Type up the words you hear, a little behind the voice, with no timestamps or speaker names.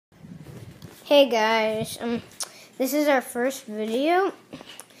Hey guys, this is our first video,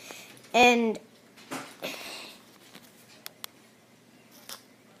 and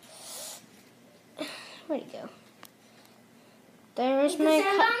where'd he go? There's my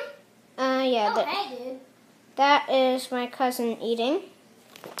that is my cousin eating,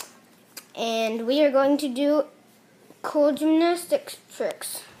 and we are going to do cool gymnastics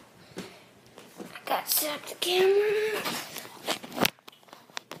tricks. I got to set up the camera.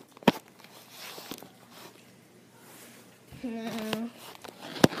 No.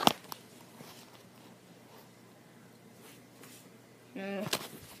 No.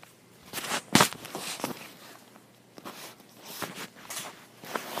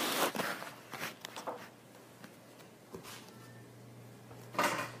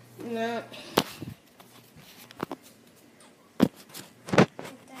 No.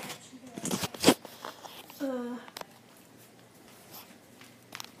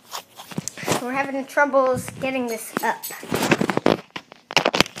 We're having troubles getting this up.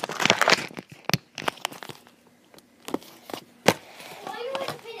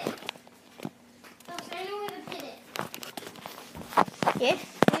 Yeah?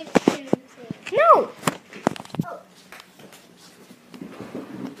 No! Oh.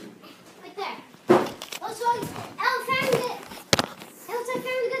 Right there. Also, Elle found it. I found a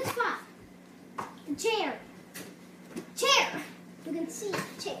good spot. The chair. Chair. You can see the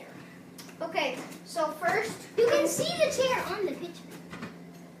chair. Okay, so first... You can see the chair on the picture.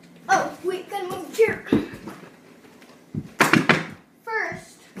 Oh, wait, gotta move the chair.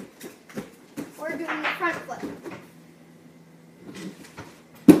 First, we're doing the front flip.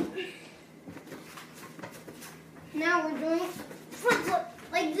 Now we're doing front flip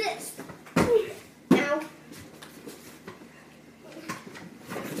like this. Now,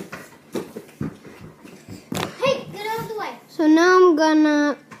 Hey, get out of the way. so now I'm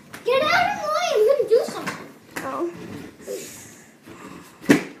gonna... Get out of the way. I'm going to do something. Oh.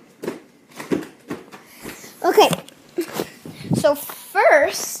 Okay, so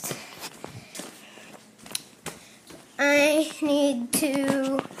first, I need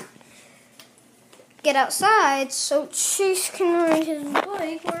to get outside so Chase can ride his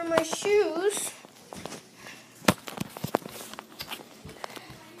bike. Where are my shoes?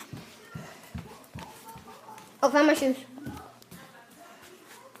 Oh, found my shoes.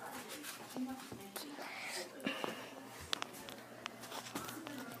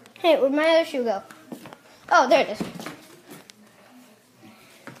 Hey, where'd my other shoe go? Oh, there it is.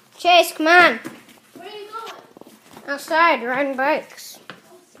 Chase, come on. Where are you going? Outside, riding bikes.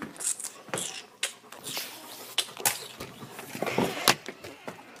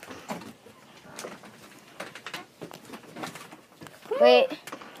 Wait.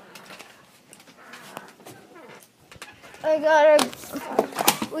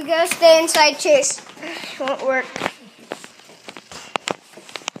 We gotta stay inside, Chase. Won't work.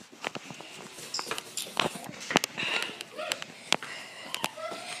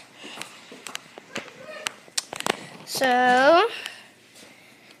 So, I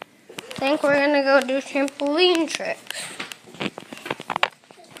think we're gonna go do trampoline tricks.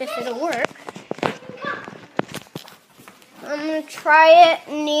 If it'll work. I'm gonna try it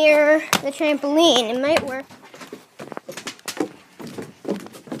near the trampoline. It might work.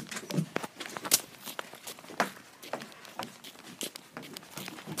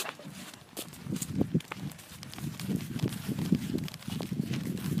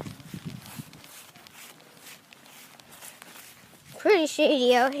 Pretty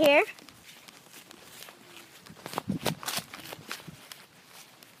shady out here.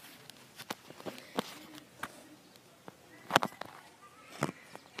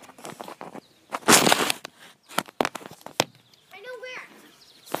 I know where.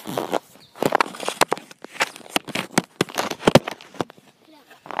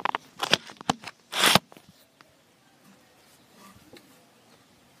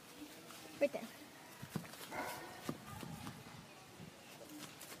 Right there.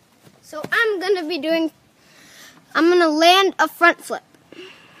 So I'm gonna land a front flip.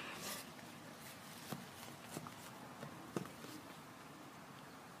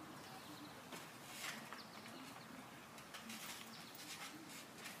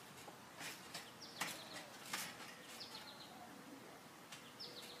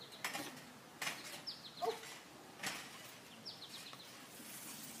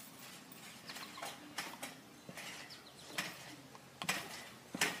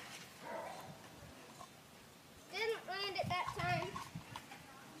 Didn't land it that time.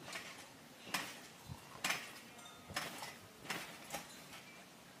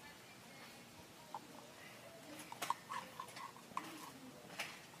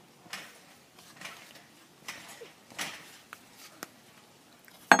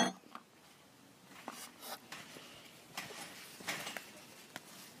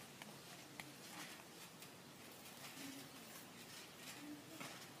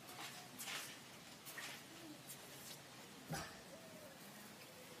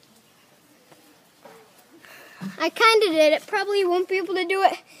 I kind of did it. Probably won't be able to do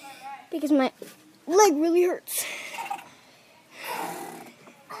it because my leg really hurts.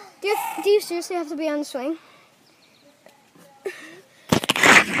 Do you seriously have to be on the swing?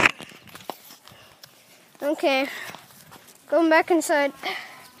 Okay, going back inside.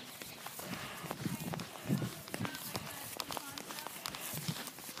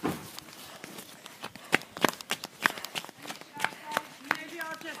 Maybe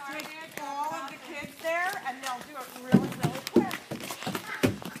I'll just take all of the kids there and they'll do it really, really quick.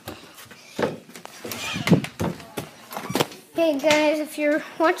 Hey guys, if you're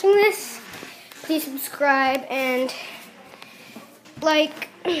watching this, please subscribe and like,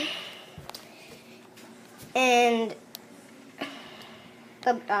 and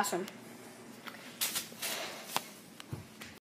that'd be awesome.